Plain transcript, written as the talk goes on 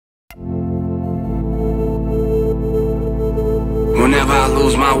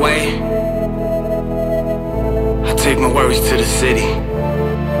goes my way, I take my worries to the city.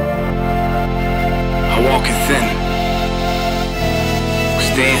 I walk it thin,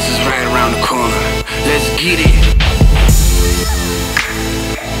 'cause the answer's right around the corner. Let's get it.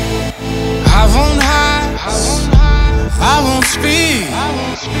 I won't hide, I won't speak,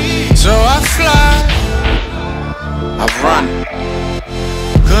 so I fly, I run,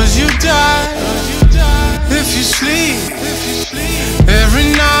 'cause you die if you sleep. Every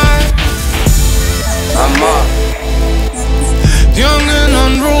night I'm up, young and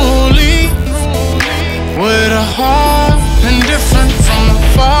unruly, with a heart indifferent from the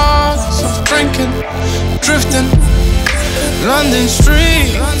thoughts of drinking, drifting, London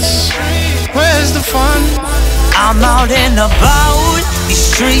streets. Where's the fun? I'm out and about, the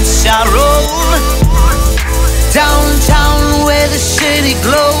streets I roam, downtown where the city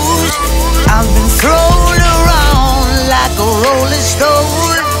glows. I've been thrown around like a rolling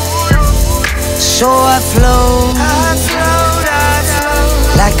stone, so I float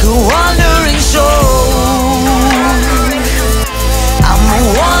like a wandering soul. I'm a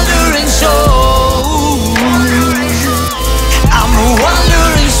wandering soul. I'm a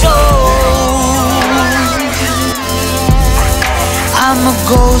wandering soul. I'm a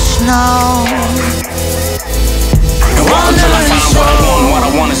ghost now. until I find what I want. What I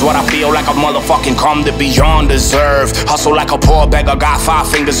want is what I feel like I motherfucking come to beyond deserve. Hustle like a poor beggar, got 5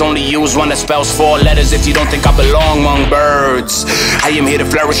 fingers, only use one that spells 4 letters. If you don't think I belong among birds, I am here to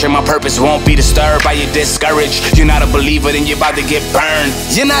flourish and my purpose won't be disturbed by your discouraged. You're not a believer, then you're about to get burned.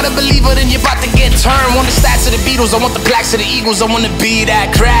 You're not a believer, then you're about to get turned. Want the stats of the Beatles, I want the plaques of the Eagles. I want to be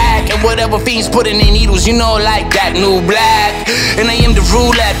that crack, and whatever fiends putting in needles, you know, like that new black. And I am the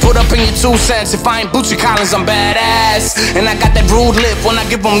roulette, put up in your 2 cents. If I ain't Bootsy Collins, I'm badass. And I got that rude lip when I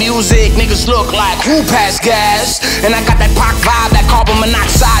give them music. Niggas look like who passed gas. And I got that Pac vibe, that carbon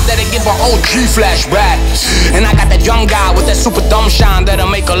monoxide that'll give an OG flashback. And I got that young guy with that super dumb shine that'll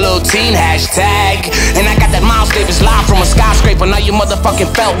make a little teen hashtag. And I got that Miles Davis live from a skyscraper. Now you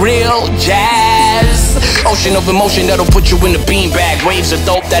motherfucking felt real jazz. Ocean of emotion that'll put you in the beanbag. Waves of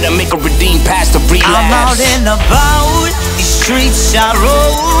dope that'll make a redeem past the relapse. I'm out and about, the streets I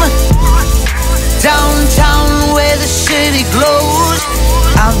roam, downtown where the city glows.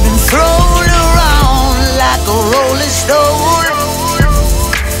 I've been thrown around like a rolling stone,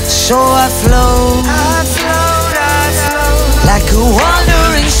 so I float like a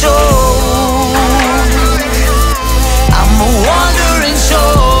wandering soul. I'm a wandering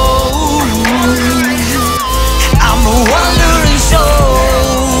soul. I'm a wandering soul.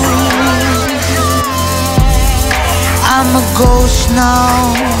 I'm a ghost now.